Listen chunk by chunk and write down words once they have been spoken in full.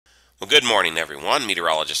Well, good morning, everyone.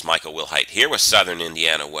 Meteorologist Michael Wilhite here with Southern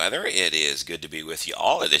Indiana weather. It is good to be with you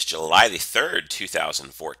all. It is July the 3rd,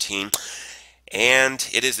 2014, and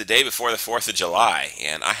it is the day before the 4th of July,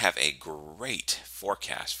 and I have a great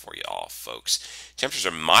forecast for you all, folks.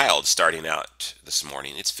 Temperatures are mild starting out this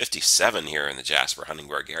morning. It's 57 here in the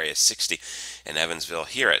Jasper-Huntingburg area, 60 in Evansville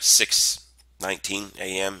here at 6:19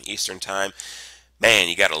 a.m. Eastern Time. Man,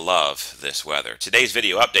 you gotta love this weather. Today's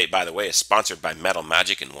video update, by the way, is sponsored by Metal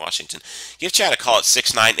Magic in Washington. Give Chad a call at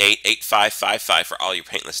 698-8555 for all your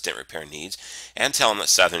paintless dent repair needs, and tell them that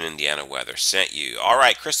Southern Indiana weather sent you. All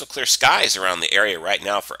right, crystal clear skies around the area right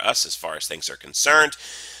now for us as far as things are concerned.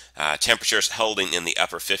 Temperatures holding in the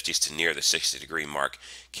upper 50s to near the 60-degree mark.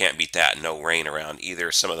 Can't beat that. No rain around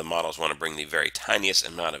either. Some of the models want to bring the very tiniest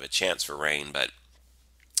amount of a chance for rain, but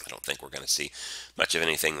I don't think we're going to see much of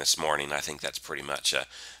anything this morning. I think that's pretty much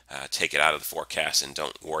take it out of the forecast and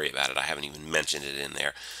don't worry about it. I haven't even mentioned it in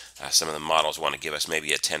there. Some of the models want to give us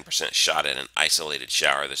maybe a 10% shot at an isolated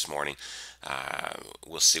shower this morning.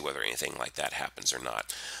 We'll see whether anything like that happens or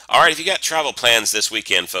not. All right, if you got travel plans this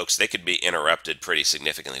weekend, folks, they could be interrupted pretty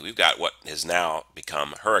significantly. We've got what has now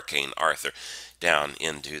become Hurricane Arthur down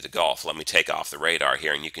into the Gulf. Let me take off the radar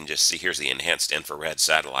here, and you can just see here's the enhanced infrared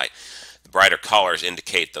satellite. The brighter colors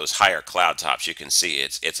indicate those higher cloud tops. You can see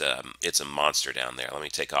it's a monster down there. Let me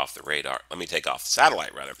take off the radar. Let me take off the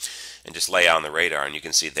satellite rather, and just lay on the radar. And you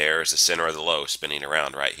can see there's the center of the low spinning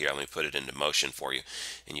around right here. Let me put it into motion for you,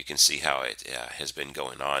 and you can see how it has been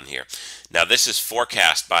going on here. Now this is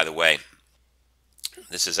forecast, by the way.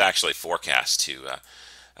 This is actually forecast to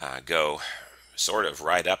go sort of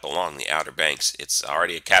right up along the Outer Banks. It's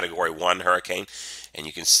already a Category 1 hurricane. And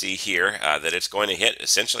you can see here that it's going to hit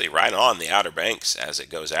essentially right on the Outer Banks as it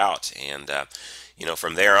goes out, and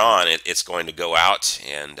from there on it's going to go out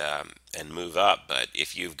and move up. But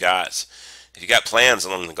if you've got plans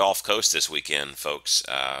along the Gulf Coast this weekend, folks,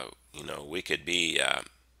 we could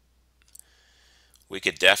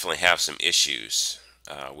definitely have some issues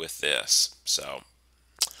with this. So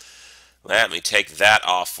let me take that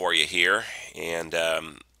off for you here, and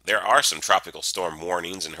there are some tropical storm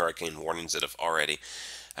warnings and hurricane warnings that have already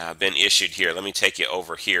been issued here. Let me take you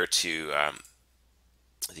over here to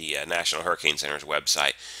the National Hurricane Center's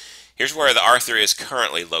website. Here's where the Arthur is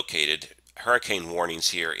currently located. Hurricane warnings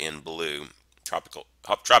here in blue.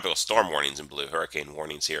 Tropical storm warnings in blue. Hurricane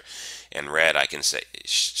warnings here in red. I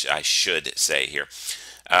should say here.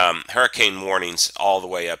 Hurricane warnings all the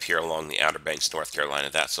way up here along the Outer Banks, North Carolina.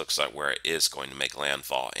 That looks like where it is going to make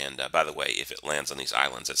landfall. And by the way, if it lands on these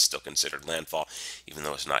islands, it's still considered landfall, even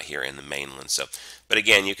though it's not here in the mainland. So, but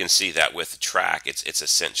again, you can see that with the track, it's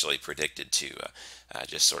essentially predicted to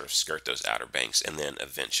just sort of skirt those Outer Banks and then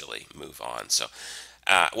eventually move on. So,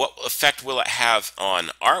 what effect will it have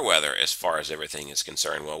on our weather as far as everything is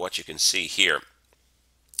concerned? Well, what you can see here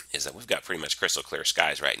is that we've got pretty much crystal clear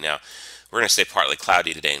skies right now. We're going to stay partly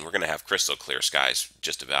cloudy today, and we're going to have crystal clear skies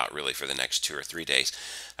just about really for the next 2 or 3 days.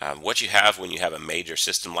 What you have when you have a major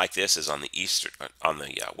system like this is on the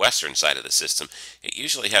western side of the system, it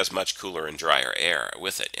usually has much cooler and drier air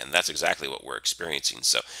with it, and that's exactly what we're experiencing.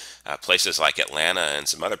 So places like Atlanta and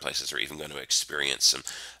some other places are even going to experience some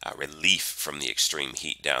relief from the extreme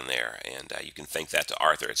heat down there, and you can think that to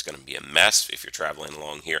Arthur. It's going to be a mess if you're traveling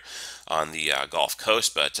along here on the Gulf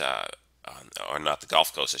Coast, but or not the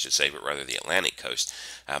Gulf Coast, I should say, but rather the Atlantic coast.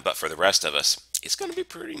 But for the rest of us, it's going to be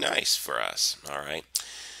pretty nice for us. All right.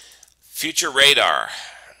 Future radar,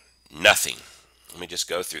 nothing. Let me just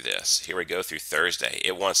go through this. Here we go through Thursday.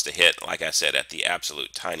 It wants to hit, like I said, at the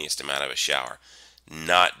absolute tiniest amount of a shower.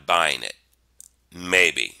 Not buying it.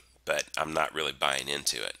 Maybe, but I'm not really buying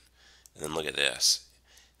into it. And then look at this.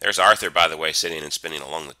 There's Arthur, by the way, sitting and spinning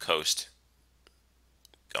along the coast.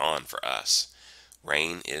 Gone for us.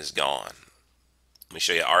 Rain is gone. Let me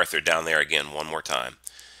show you Arthur down there again one more time.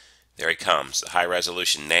 There he comes. The high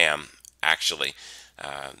resolution NAM, actually,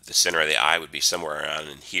 the center of the eye would be somewhere around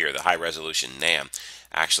in here. The high resolution NAM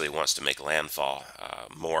actually wants to make landfall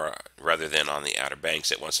more rather than on the Outer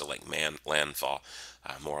Banks. It wants to landfall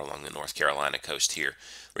more along the North Carolina coast here.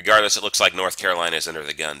 Regardless, it looks like North Carolina is under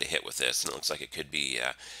the gun to hit with this, and it looks like it could be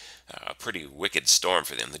a pretty wicked storm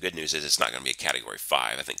for them. The good news is it's not going to be a Category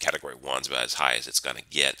 5. I think Category 1 is about as high as it's going to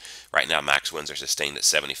get. Right now, max winds are sustained at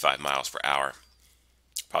 75 miles per hour.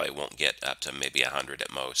 Probably won't get up to maybe 100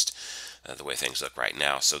 at most, the way things look right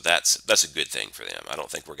now. So that's a good thing for them. I don't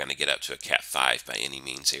think we're going to get up to a Cat 5 by any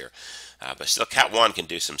means here. But still, Cat 1 can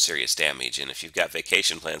do some serious damage. And if you've got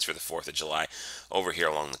vacation plans for the 4th of July over here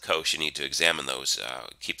along the coast, you need to examine those,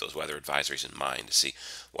 keep those weather advisories in mind to see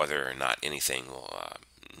whether or not anything will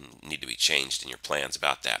need to be changed in your plans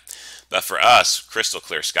about that. But for us, crystal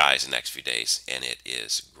clear skies the next few days, and it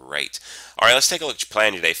is great. All right, let's take a look at your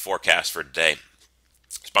plan today, forecast for today.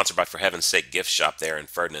 Sponsored by For Heaven's Sake Gift Shop there in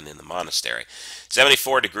Ferdinand in the Monastery.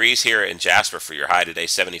 74 degrees here in Jasper for your high today.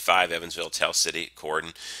 75 Evansville, Tell City,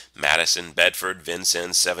 Corden, Madison, Bedford,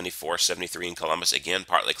 Vincennes. 74, 73 in Columbus. Again,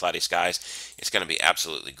 partly cloudy skies. It's going to be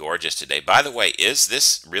absolutely gorgeous today. By the way, is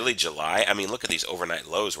this really July? I mean, look at these overnight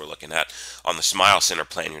lows we're looking at on the Smile Center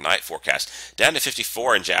plan, your night forecast. Down to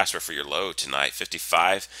 54 in Jasper for your low tonight.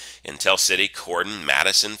 55 in Tell City, Corden,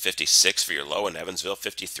 Madison. 56 for your low in Evansville.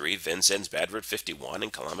 53 Vincennes, Bedford. 51 in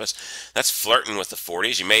Columbus. That's flirting with the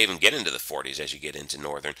 40s. You may even get into the 40s as you get into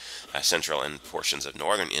northern, central, and portions of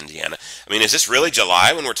northern Indiana. I mean, is this really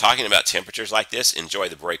July when we're talking about temperatures like this? Enjoy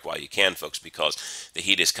the break while you can, folks, because the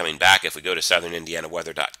heat is coming back. If we go to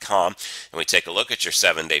southernindianaweather.com and we take a look at your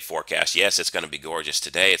 7-day forecast, yes, it's going to be gorgeous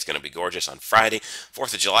today. It's going to be gorgeous on Friday.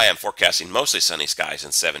 4th of July, I'm forecasting mostly sunny skies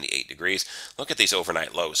and 78 degrees. Look at these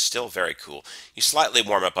overnight lows, still very cool. You slightly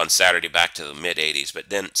warm up on Saturday back to the mid-80s, but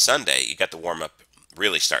then Sunday, you got the warm up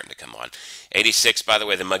really starting to come on. 86, by the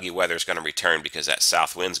way, the muggy weather is going to return because that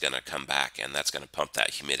south wind's going to come back, and that's going to pump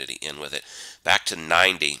that humidity in with it. Back to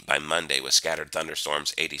 90 by Monday with scattered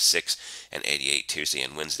thunderstorms. 86 and 88 Tuesday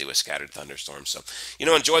and Wednesday with scattered thunderstorms. So,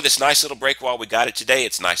 enjoy this nice little break while we got it today.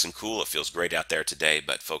 It's nice and cool. It feels great out there today.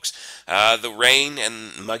 But, folks, the rain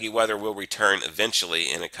and muggy weather will return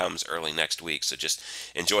eventually, and it comes early next week. So just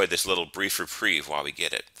enjoy this little brief reprieve while we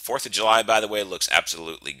get it. 4th of July, by the way, looks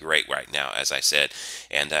absolutely great right now, as I said.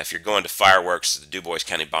 And if you're going to fireworks, the Du Bois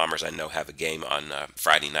County Bombers, I know, have a game on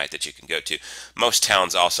Friday night that you can go to. Most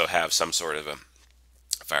towns also have some sort of a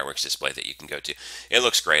fireworks display that you can go to. It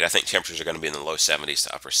looks great. I think temperatures are going to be in the low 70s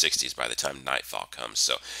to upper 60s by the time nightfall comes.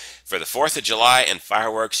 So for the 4th of July and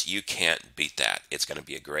fireworks, you can't beat that. It's going to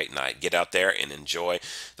be a great night. Get out there and enjoy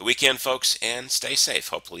the weekend, folks, and stay safe.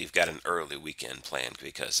 Hopefully you've got an early weekend planned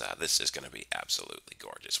because this is going to be absolutely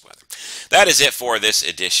gorgeous weather. That is it for this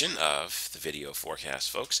edition of the video forecast,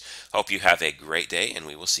 folks. Hope you have a great day, and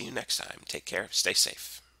we will see you next time. Take care. Stay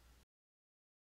safe.